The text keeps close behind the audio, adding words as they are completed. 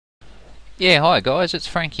Yeah, hi guys, it's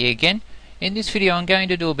Frankie again. In this video I'm going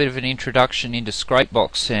to do a bit of an introduction into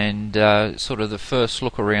ScrapeBox and sort of the first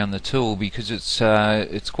look around the tool, because it's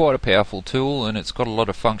quite a powerful tool and it's got a lot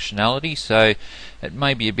of functionality, so it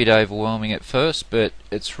may be a bit overwhelming at first, but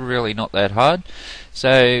it's really not that hard.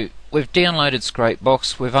 So we've downloaded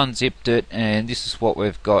ScrapeBox, we've unzipped it, and this is what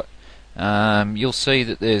we've got. You'll see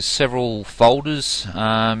that there's several folders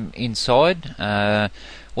inside.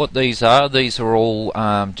 What these are all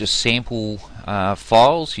just sample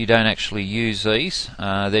files. You don't actually use these.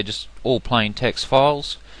 They're just all plain text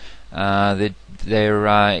files.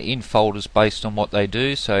 They're in folders based on what they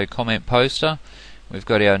do. So comment poster, we've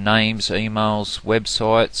got our names, emails,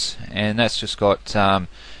 websites, and that's just got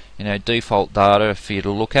default data for you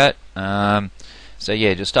to look at. So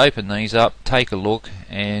yeah, just open these up, take a look,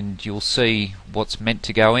 and you'll see what's meant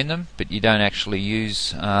to go in them, but you don't actually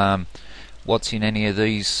use what's in any of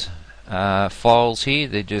these files here.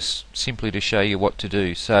 They're just simply to show you what to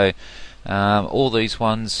do. So all these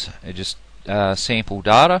ones are just sample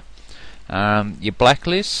data. Your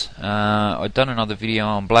blacklists, I've done another video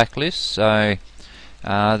on blacklists, so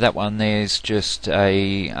that one there's just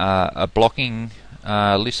a blocking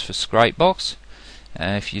list for ScrapeBox.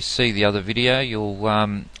 If you see the other video, you'll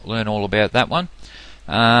learn all about that one.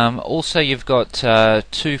 Also, you've got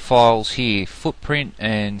two files here, footprint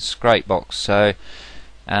and ScrapeBox. So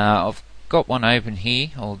I've got one open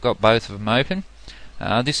here, or I've got both of them open.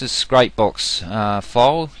 This is ScrapeBox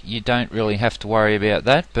file. You don't really have to worry about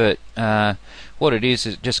that, but what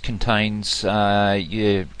it just contains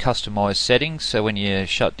your customized settings. So when you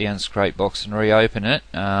shut down ScrapeBox and reopen it,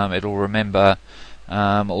 it'll remember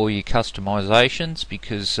all your customizations,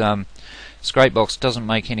 because ScrapeBox doesn't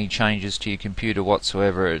make any changes to your computer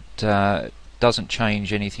whatsoever. It doesn't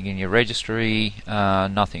change anything in your registry,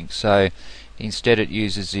 nothing. So instead it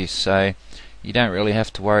uses this, so you don't really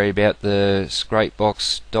have to worry about the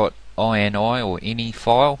scrapebox.ini or any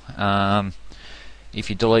file. If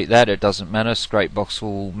you delete that, it doesn't matter. ScrapeBox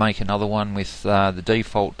will make another one with the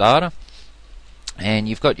default data. And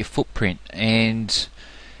you've got your footprint, and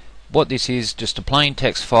what this is, just a plain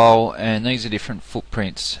text file, and these are different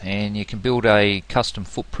footprints, and you can build a custom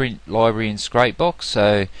footprint library in ScrapeBox.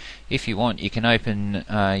 So if you want, you can open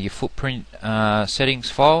your footprint settings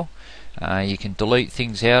file. You can delete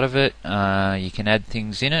things out of it, you can add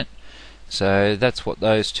things in it. So that's what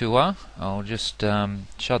those two are. I'll just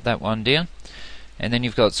shut that one down, and then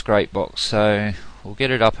you've got ScrapeBox. So we'll get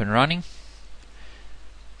it up and running,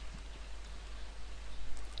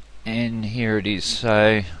 and here it is.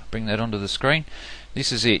 So bring that onto the screen.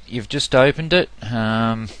 This is it. You've just opened it.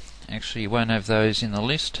 Actually, you won't have those in the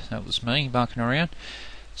list. That was me mucking around.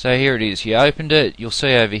 So here it is. You opened it. You'll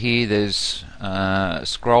see over here there's a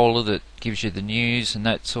scroller that gives you the news and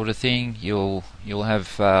that sort of thing. You'll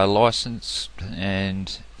have license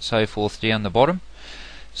and so forth down the bottom.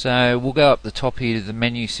 So we'll go up the top here to the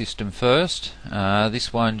menu system first.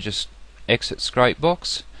 This one just exit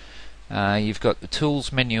ScrapeBox. You've got the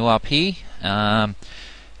tools menu up here.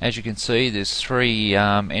 As you can see, there's three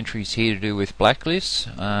entries here to do with blacklists.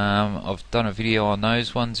 I've done a video on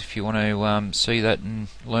those ones if you want to see that and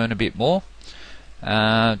learn a bit more.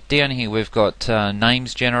 Down here we've got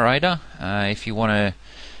names generator. If you want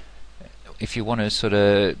to sort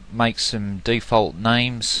of make some default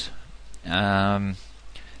names for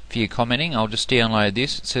your commenting, I'll just download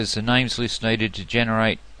this. It says the names list needed to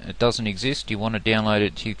generate, it doesn't exist. You want to download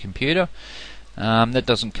it to your computer. That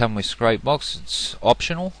doesn't come with ScrapeBox, it's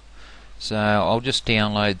optional. So I'll just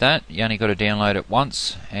download that. You only got to download it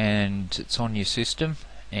once and it's on your system,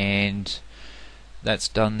 and that's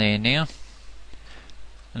done there now.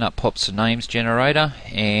 And up pops the names generator,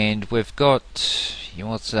 and we've got,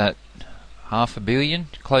 what's that, half a billion,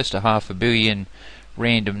 close to half a billion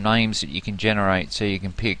random names that you can generate. So you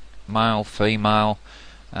can pick male, female,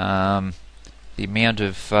 the amount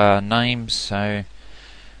of names. So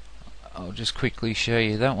I'll just quickly show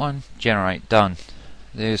you that one. Generate, done.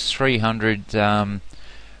 There's 300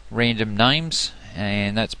 random names,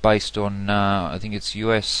 and that's based on I think it's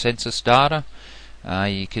US census data.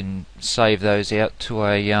 You can save those out to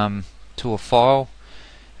a file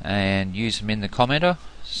and use them in the commenter.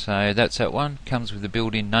 So that's that one. Comes with a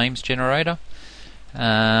built-in names generator.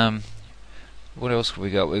 What else have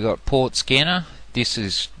we got? We've got port scanner. This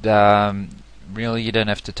is really, you don't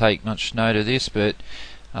have to take much note of this, but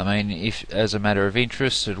I mean, if as a matter of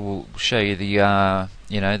interest, it will show you the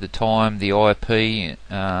the time, the IP,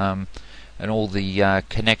 and all the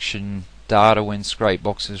connection data when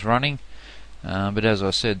ScrapeBox is running. But as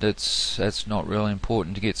I said, that's not really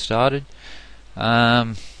important to get started.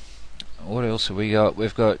 What else have we got?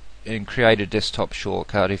 We've got and create a desktop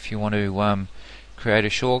shortcut if you want to create a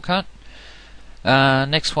shortcut.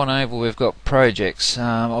 Next one over, we've got projects.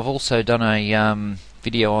 I've also done a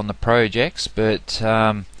video on the projects, but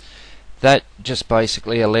that just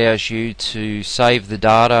basically allows you to save the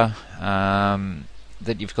data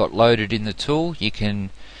that you've got loaded in the tool. You can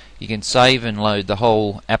save and load the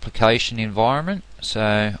whole application environment.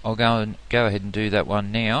 So I'll go ahead and do that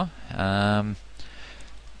one now.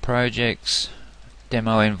 Projects,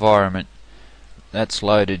 demo environment. That's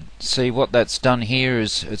loaded. See what that's done here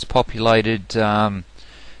is it's populated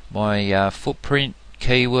my footprint,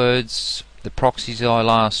 keywords, the proxies I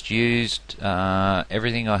last used,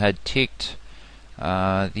 everything I had ticked,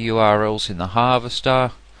 the URLs in the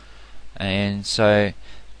harvester, and so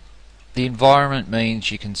the environment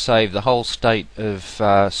means you can save the whole state of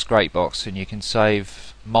ScrapeBox, and you can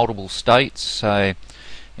save multiple states. So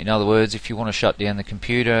in other words, if you want to shut down the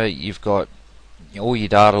computer, you've got all your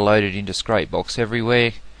data loaded into ScrapeBox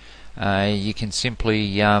everywhere. You can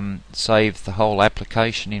simply save the whole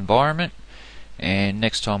application environment, and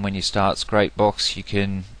next time when you start ScrapeBox you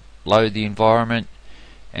can load the environment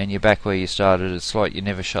and you're back where you started. It's like you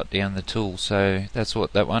never shut down the tool. So that's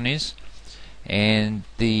what that one is. And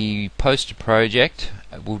the poster project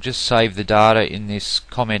will just save the data in this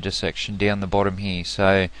commenter section down the bottom here.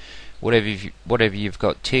 So whatever you've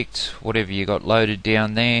got ticked, whatever you got loaded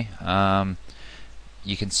down there,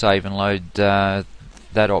 you can save and load that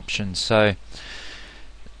option. So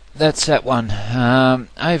that's that one.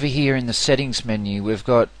 Over here in the settings menu we've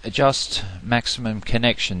got adjust maximum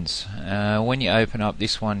connections. When you open up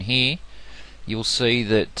this one here, you'll see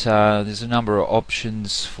that there's a number of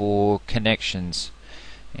options for connections,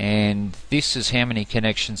 and this is how many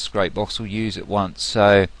connections ScrapeBox will use at once.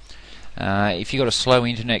 So if you've got a slow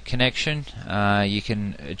internet connection, you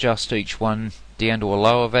can adjust each one down to a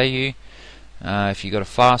lower value. If you've got a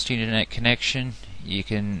fast internet connection, you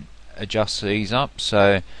can adjust these up.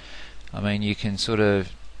 So I mean, you can sort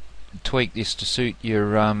of tweak this to suit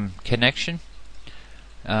your connection.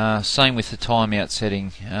 Same with the timeout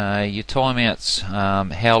setting. Your timeouts,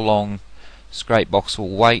 how long ScrapeBox will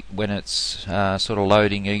wait when it's sort of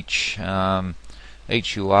loading each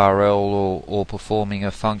URL or performing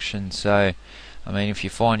a function. So I mean, if you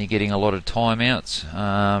find you're getting a lot of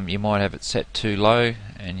timeouts, you might have it set too low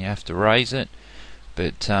and you have to raise it.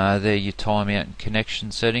 But they're your timeout and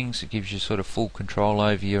connection settings. It gives you sort of full control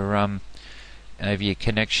over your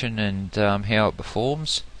connection and how it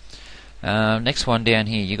performs. Next one down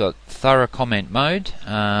here, you got thorough comment mode.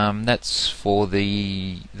 That's for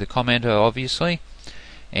the commenter, obviously.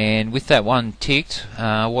 And with that one ticked,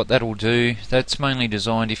 what that'll do, that's mainly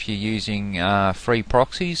designed if you're using free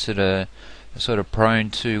proxies that are sort of prone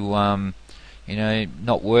to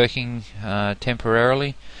not working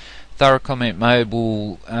temporarily. Thorough comment mode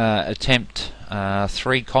will attempt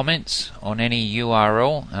 3 comments on any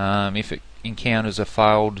URL if it encounters a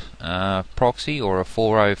failed proxy or a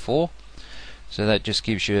 404. So that just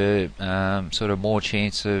gives you sort of more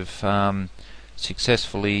chance of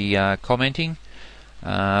successfully commenting.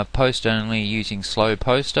 Post only using slow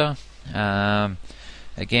poster.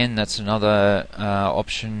 Again, that's another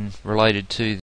option related to